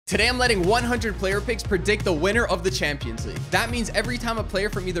Today, I'm letting 100 player picks predict the winner of the Champions League. That means every time a player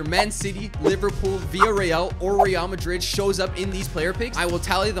from either Man City, Liverpool, Villarreal, or Real Madrid shows up in these player picks, I will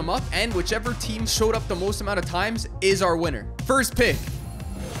tally them up, and whichever team showed up the most amount of times is our winner. First pick.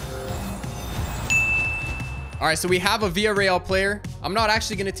 All right, so we have a Villarreal player. I'm not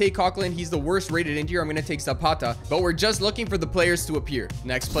actually going to take Coquelin. He's the worst rated in here. I'm going to take Zapata, but we're just looking for the players to appear.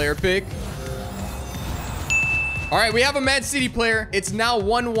 Next player pick. All right, we have a Man City player. It's now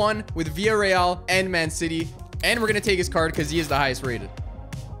 1-1 with Villarreal and Man City, and we're going to take his card because he is the highest rated.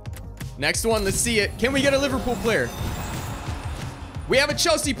 Next one, let's see it. Can we get a Liverpool player? We have a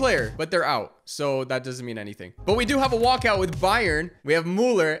Chelsea player, but they're out, so that doesn't mean anything. But we do have a walkout with Bayern. We have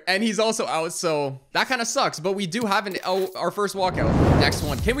Muller, and he's also out, so that kind of sucks. But we do have our first walkout. Next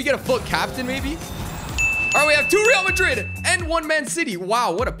one. Can we get a foot captain, maybe? All right, we have 2 Real Madrid and 1 Man City.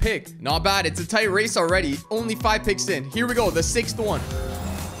 Wow, what a pick. Not bad. It's a tight race already. Only 5 picks in. Here we go, the 6th one.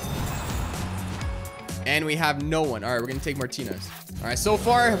 And we have no one. All right, we're going to take Martinez. All right, so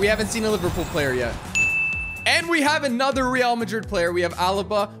far, we haven't seen a Liverpool player yet. And we have another Real Madrid player. We have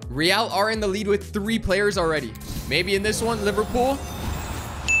Alaba. Real are in the lead with 3 players already. Maybe in this one, Liverpool.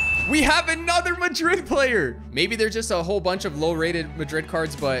 We have another Madrid player. Maybe there's just a whole bunch of low-rated Madrid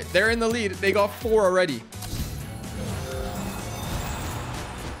cards, but they're in the lead. They got 4 already.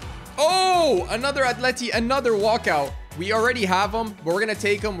 Oh, another Atleti, another walkout. We already have them, but we're going to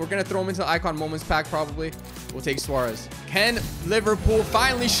take them. We're going to throw them into the Icon Moments pack, probably. We'll take Suarez. Can Liverpool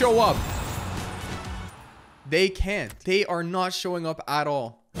finally show up? They can't. They are not showing up at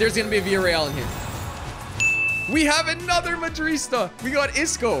all. There's going to be a Villarreal in here. We have another Madrista. We got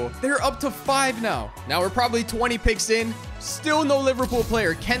Isco. They're up to 5 now. Now we're probably 20 picks in. Still no Liverpool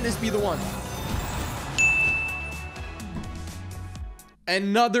player. Can this be the one?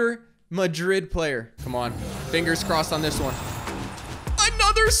 Another Madrid player. Come on. Fingers crossed on this one.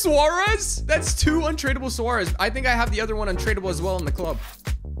 Another Suarez? That's 2 untradeable Suarez. I think I have the other one untradeable as well in the club.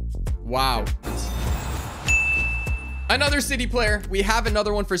 Wow. Another City player. We have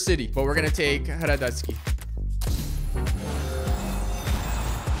another one for City, but we're going to take razzhd.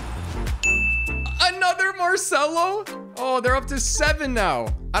 Another Marcelo? Oh, they're up to 7 now.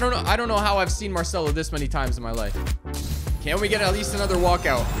 I don't know how I've seen Marcelo this many times in my life. Can we get at least another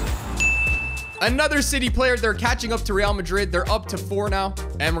walkout? Another City player. They're catching up to Real Madrid. They're up to 4 now,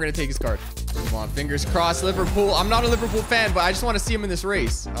 and we're going to take his card. Come on, fingers crossed. Liverpool. I'm not a Liverpool fan, but I just want to see him in this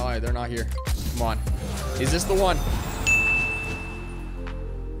race. Oh, they're not here. Come on. Is this the one?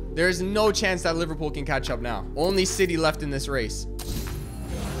 There's no chance that Liverpool can catch up now. Only City left in this race.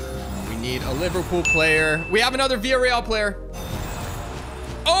 We need a Liverpool player. We have another Villarreal player.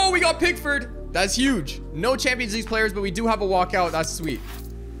 Oh, we got Pickford. That's huge. No Champions League players, but we do have a walkout. That's sweet.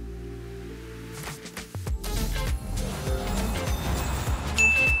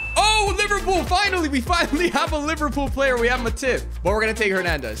 Oh, Liverpool. Finally, we finally have a Liverpool player. We have Matip, but we're going to take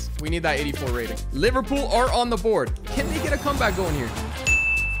Hernandez. We need that 84 rating. Liverpool are on the board. Can they get a comeback going here?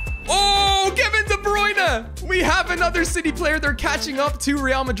 Oh, Kevin De Bruyne. We have another City player. They're catching up to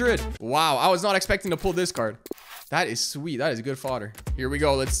Real Madrid. Wow, I was not expecting to pull this card. That is sweet. That is good fodder. Here we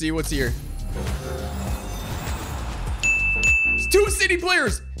go. Let's see what's here. It's 2 City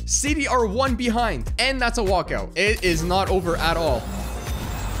players. City are 1 behind, and that's a walkout. It is not over at all.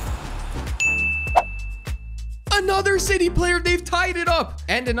 Another City player. They've tied it up,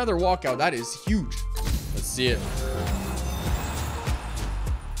 and another walkout. That is huge. Let's see it.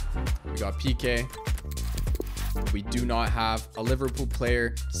 We got PK. We do not have a Liverpool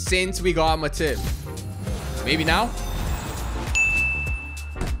player since we got Matip. Maybe now?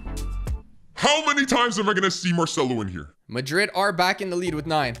 How many times am I going to see Marcelo in here? Madrid are back in the lead with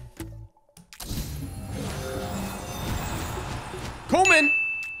 9. Coleman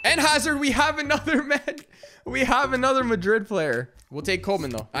and Hazard. We have another man. We have another Madrid player. We'll take Coleman,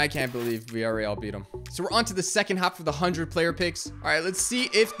 though. I can't believe Villarreal beat him. So we're on to the second half of the 100 player picks. All right, let's see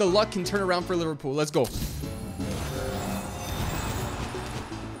if the luck can turn around for Liverpool. Let's go.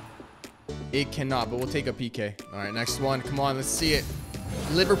 It cannot, but we'll take a PK. All right, next one. Come on, let's see it.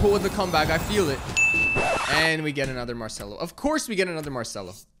 Liverpool with the comeback. I feel it. And we get another Marcelo. Of course we get another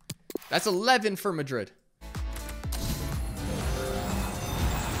Marcelo. That's 11 for Madrid.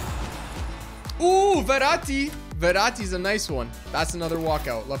 Ooh, Verratti. Verratti's a nice one. That's another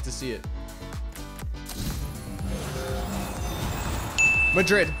walkout. Love to see it.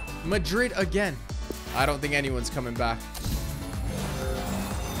 Madrid. Madrid again. I don't think anyone's coming back.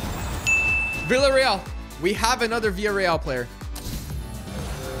 Villarreal. We have another Villarreal player.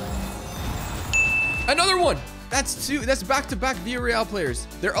 Another one. That's 2. That's back-to-back Villarreal players.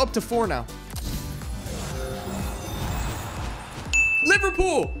 They're up to 4 now.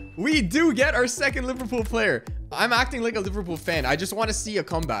 Liverpool. We do get our second Liverpool player. I'm acting like a Liverpool fan. I just want to see a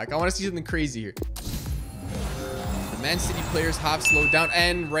comeback. I want to see something crazy here. The Man City players have slowed down.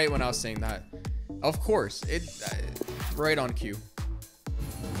 And right when I was saying that, of course, right on cue.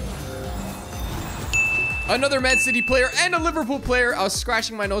 Another Man City player and a Liverpool player. I was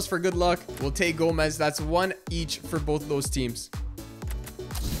scratching my nose for good luck. We'll take Gomez. That's one each for both of those teams.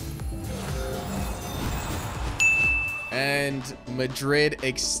 And Madrid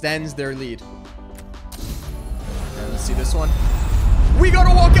extends their lead. And let's see this one. We got a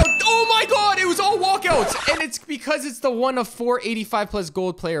walkout. Oh my god, it was all walkouts. And it's because it's the one of 485 plus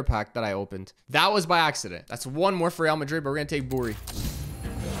gold player pack that I opened. That was by accident. That's one more for Real Madrid, but we're gonna take Buri.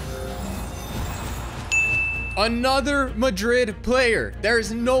 Another Madrid player.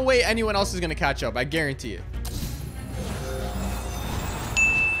 There's no way anyone else is gonna catch up. I guarantee it.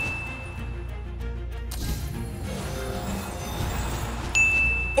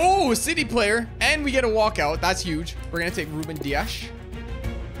 Oh, a City player. And we get a walkout. That's huge. We're going to take Ruben Dias.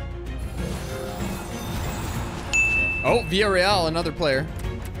 Oh, Villarreal, another player.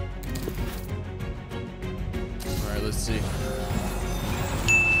 All right, let's see.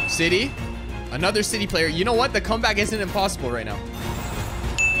 City. Another City player. You know what? The comeback isn't impossible right now.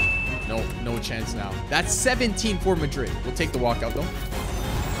 No chance now. That's 17 for Madrid. We'll take the walkout, though.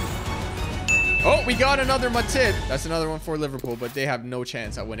 Oh, we got another Matip. That's another one for Liverpool, but they have no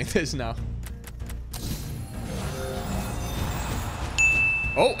chance at winning this now.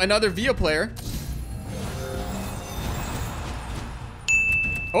 Oh, another Villa player.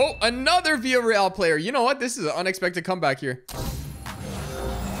 Oh, another Villarreal player. You know what? This is an unexpected comeback here.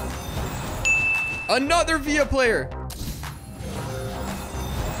 Another Villa player.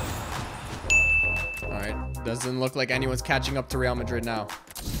 All right. Doesn't look like anyone's catching up to Real Madrid now.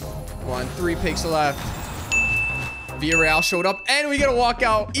 Come on, 3 picks left. Villarreal showed up and we get a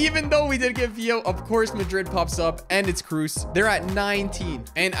walkout. Even though we did get Villa, of course, Madrid pops up and it's Cruz. They're at 19.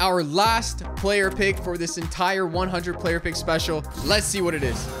 And our last player pick for this entire 100 player pick special. Let's see what it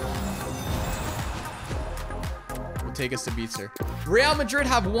is. We'll take us to Pazjor. Real Madrid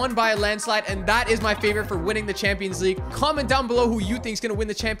have won by a landslide, and that is my favorite for winning the Champions League. Comment down below who you think is going to win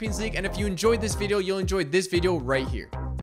the Champions League. And if you enjoyed this video, you'll enjoy this video right here.